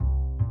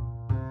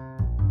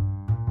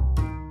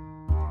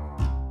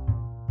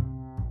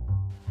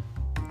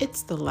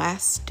It's the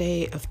last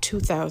day of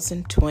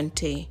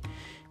 2020.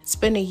 It's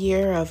been a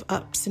year of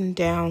ups and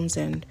downs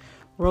and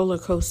roller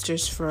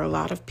coasters for a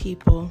lot of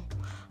people.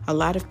 A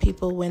lot of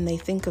people, when they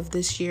think of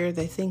this year,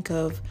 they think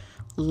of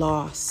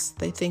loss.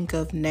 They think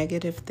of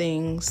negative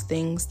things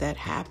that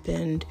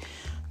happened,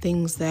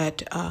 things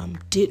that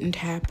didn't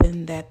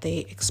happen that they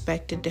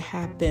expected to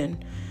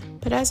happen.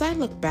 But as I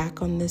look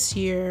back on this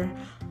year,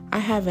 I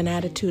have an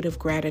attitude of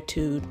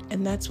gratitude,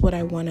 and that's what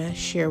I want to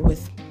share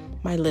with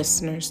my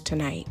listeners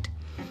tonight.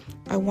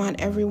 I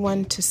want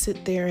everyone to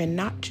sit there and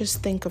not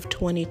just think of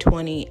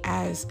 2020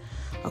 as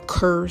a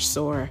curse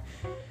or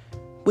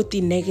with the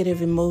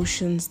negative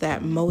emotions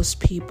that most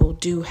people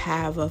do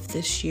have of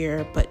this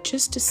year, but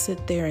just to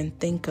sit there and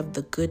think of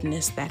the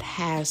goodness that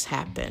has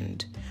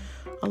happened.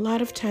 A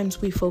lot of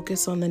times we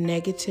focus on the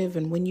negative,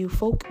 and when you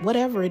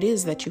whatever it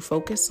is that you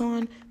focus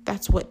on,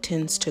 that's what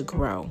tends to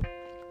grow.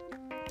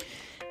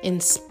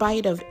 In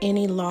spite of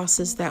any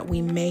losses that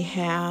we may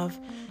have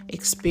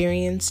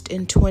experienced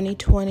in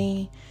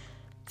 2020,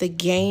 the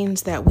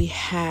gains that we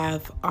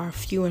have are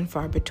few and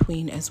far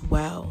between as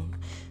well.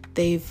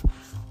 They've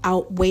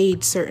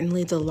outweighed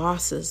certainly the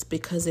losses,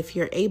 because if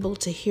you're able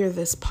to hear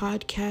this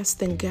podcast,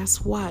 then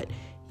guess what?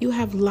 You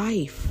have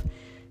life.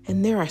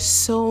 And there are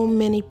so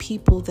many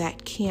people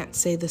that can't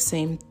say the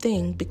same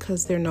thing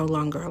because they're no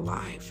longer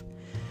alive.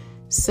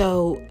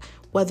 So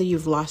whether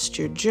you've lost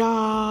your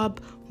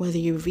job, whether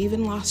you've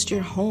even lost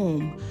your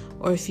home,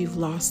 or if you've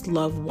lost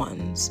loved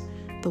ones,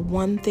 the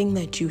one thing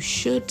that you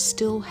should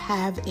still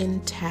have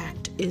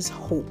intact is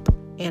hope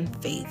and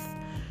faith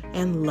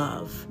and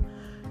love.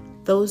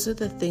 Those are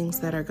the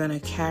things that are going to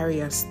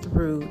carry us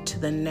through to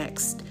the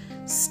next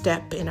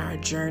step in our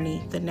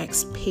journey, the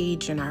next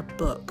page in our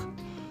book.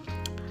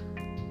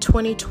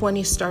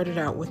 2020 started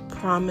out with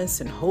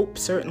promise and hope,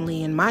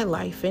 certainly in my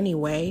life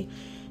anyway.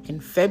 In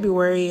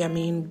February,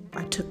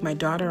 I took my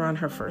daughter on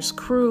her first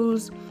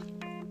cruise,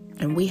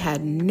 and we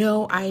had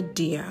no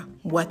idea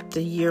what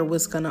the year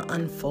was going to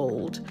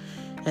unfold.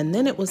 And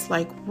then it was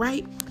like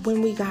right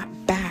when we got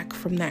back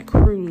from that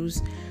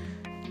cruise,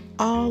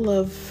 all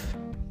of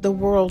the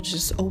world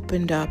just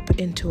opened up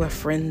into a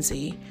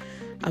frenzy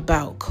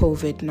about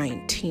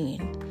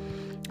COVID-19.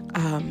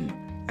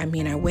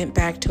 I went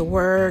back to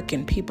work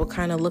and people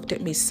kind of looked at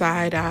me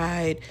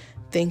side-eyed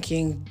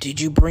thinking, did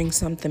you bring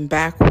something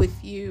back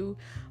with you?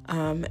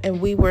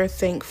 And we were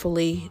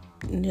thankfully,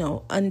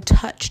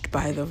 untouched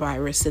by the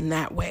virus in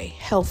that way,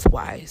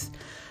 health-wise.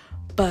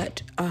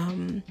 But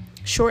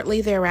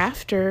shortly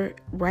thereafter,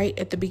 right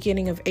at the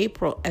beginning of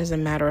April, as a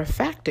matter of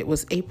fact, it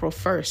was April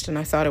 1st, and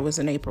I thought it was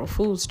an April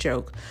Fool's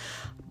joke,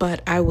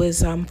 but I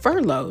was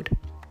furloughed.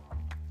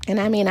 And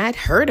I'd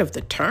heard of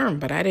the term,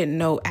 but I didn't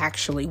know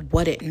actually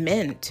what it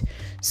meant.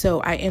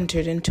 So I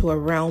entered into a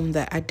realm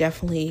that I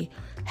definitely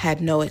had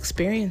no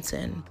experience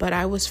in. But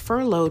I was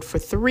furloughed for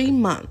 3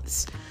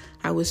 months.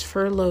 I was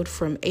furloughed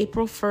from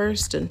April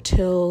 1st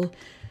until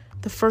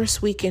the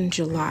first week in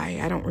July.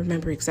 I don't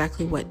remember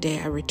exactly what day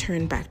I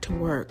returned back to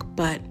work,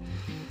 but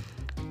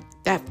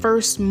that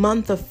first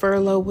month of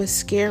furlough was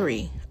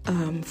scary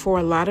for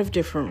a lot of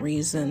different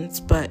reasons,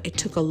 but it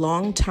took a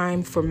long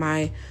time for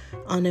my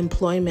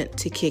unemployment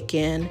to kick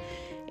in,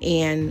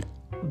 and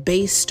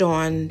based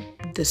on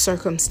the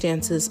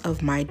circumstances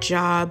of my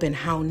job and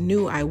how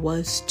new I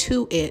was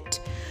to it,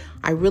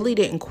 I really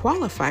didn't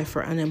qualify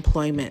for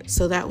unemployment.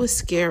 So that was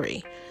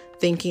scary,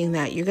 thinking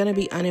that you're going to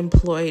be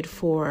unemployed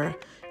for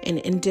an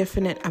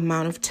indefinite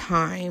amount of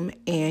time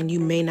and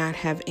you may not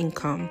have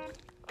income.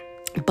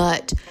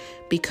 But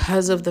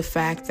because of the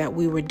fact that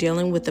we were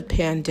dealing with the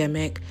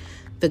pandemic,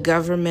 the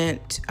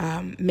government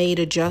made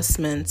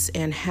adjustments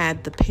and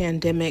had the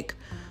pandemic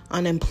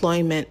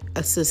unemployment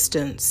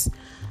assistance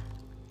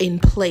in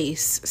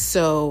place.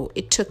 So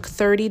it took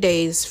 30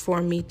 days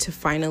for me to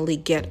finally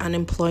get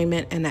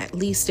unemployment, and at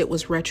least it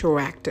was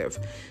retroactive.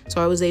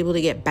 So I was able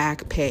to get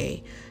back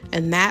pay,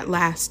 and that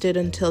lasted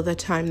until the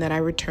time that I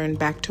returned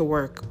back to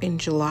work in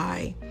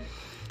July.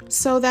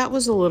 So that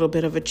was a little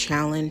bit of a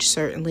challenge,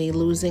 certainly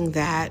losing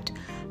that.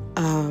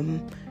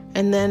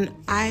 And then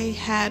I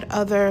had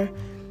other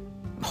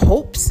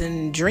hopes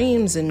and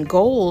dreams and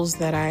goals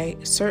that I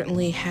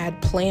certainly had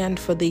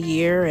planned for the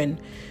year, and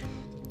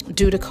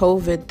due to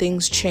COVID,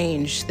 things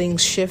changed,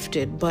 things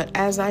shifted. But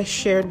as I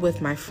shared with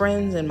my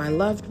friends and my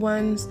loved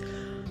ones,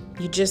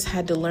 you just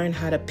had to learn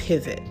how to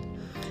pivot.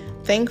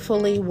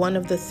 Thankfully, one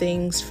of the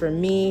things for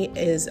me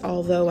is,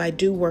 although I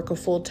do work a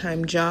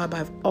full-time job,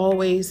 I've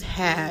always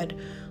had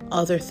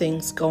other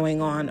things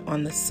going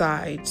on the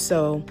side.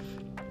 So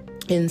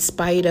in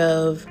spite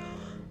of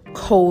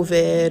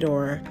COVID,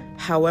 or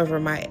however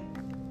my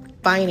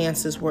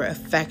finances were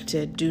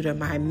affected due to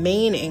my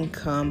main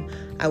income,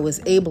 I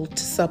was able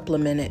to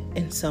supplement it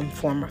in some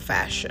form or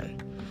fashion.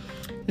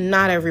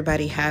 Not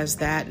everybody has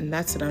that, and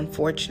that's an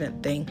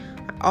unfortunate thing.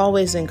 I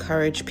always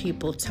encourage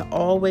people to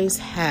always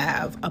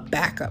have a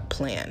backup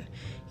plan.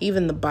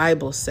 Even the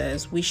Bible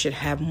says we should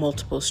have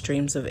multiple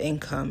streams of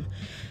income.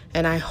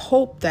 And I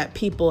hope that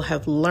people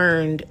have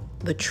learned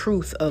the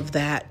truth of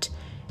that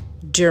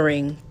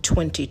during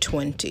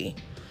 2020.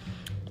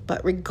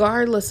 But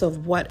regardless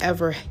of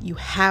whatever you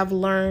have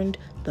learned,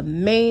 the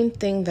main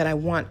thing that I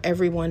want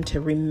everyone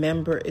to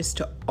remember is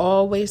to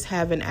always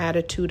have an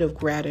attitude of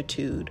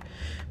gratitude,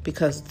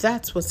 because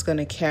that's what's going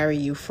to carry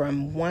you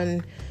from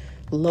one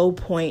low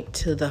point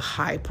to the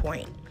high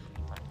point,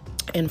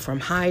 and from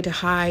high to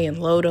high and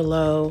low to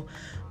low.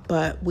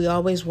 But we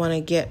always want to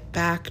get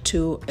back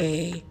to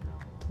a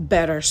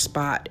better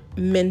spot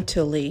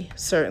mentally,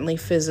 certainly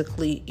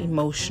physically,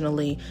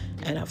 emotionally,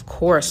 and of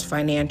course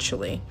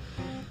financially.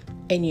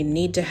 And you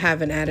need to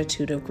have an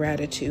attitude of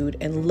gratitude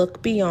and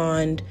look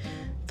beyond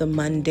the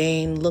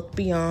mundane, look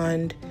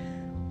beyond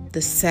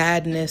the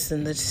sadness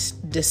and the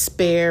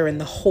despair and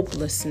the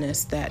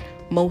hopelessness that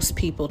most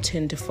people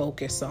tend to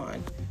focus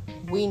on.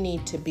 We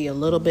need to be a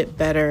little bit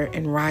better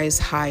and rise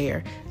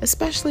higher,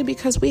 especially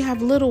because we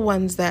have little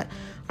ones that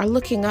are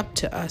looking up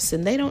to us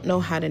and they don't know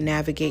how to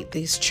navigate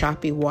these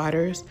choppy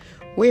waters.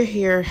 We're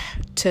here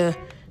to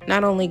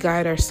not only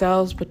guide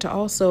ourselves, but to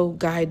also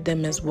guide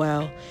them as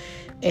well.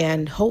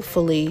 And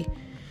hopefully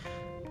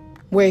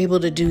we're able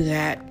to do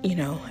that,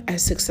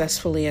 as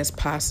successfully as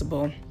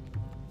possible.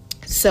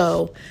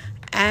 So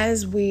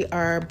as we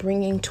are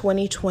bringing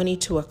 2020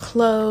 to a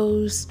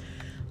close,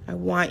 I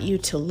want you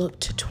to look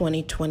to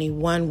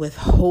 2021 with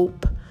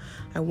hope.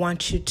 I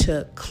want you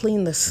to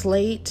clean the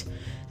slate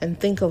and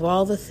think of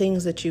all the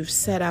things that you've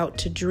set out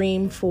to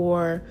dream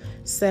for,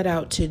 set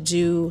out to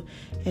do,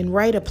 and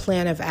write a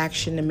plan of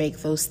action to make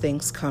those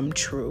things come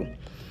true.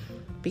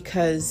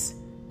 Because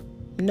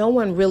no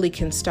one really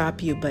can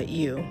stop you but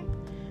you.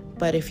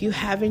 But if you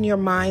have in your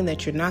mind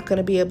that you're not going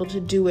to be able to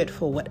do it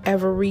for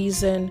whatever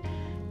reason,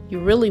 you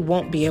really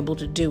won't be able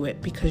to do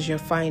it, because you'll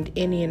find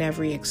any and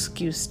every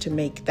excuse to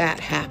make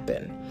that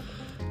happen.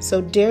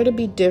 So dare to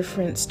be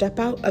different, step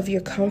out of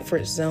your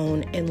comfort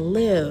zone and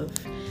live.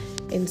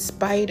 In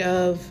spite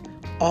of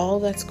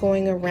all that's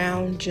going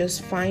around,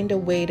 just find a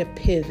way to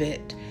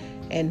pivot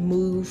and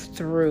move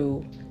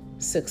through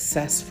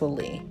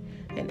successfully.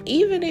 And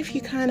even if you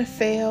kind of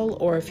fail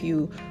or if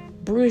you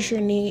bruise your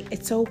knee,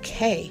 it's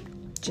okay.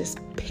 Just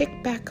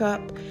pick back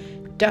up,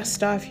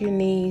 dust off your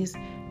knees,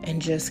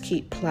 and just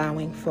keep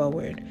plowing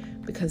forward,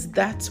 because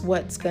that's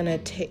what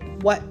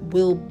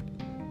will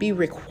be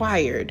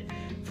required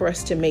for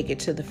us to make it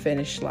to the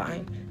finish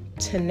line.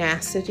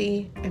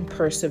 Tenacity and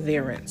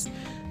perseverance.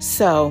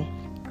 So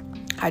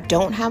I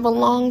don't have a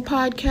long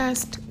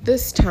podcast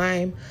this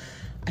time.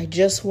 I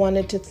just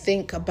wanted to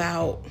think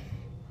about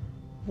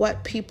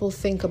what people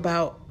think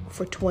about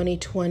for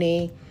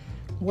 2020,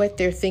 what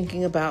they're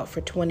thinking about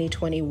for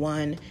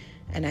 2021.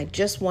 And I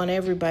just want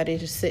everybody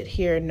to sit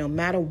here, no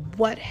matter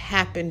what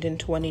happened in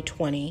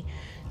 2020,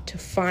 to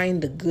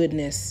find the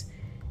goodness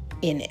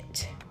in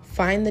it.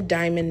 Find the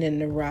diamond in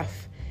the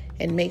rough,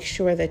 and make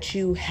sure that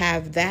you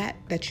have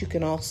that you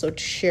can also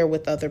share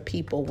with other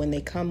people when they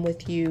come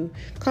to you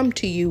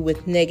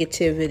with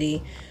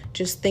negativity.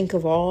 Just think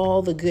of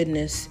all the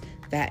goodness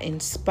that, in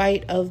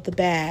spite of the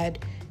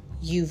bad,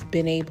 you've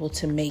been able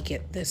to make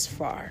it this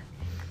far.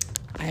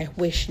 I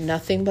wish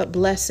nothing but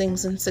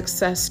blessings and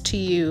success to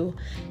you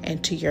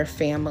and to your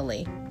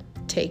family.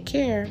 Take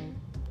care.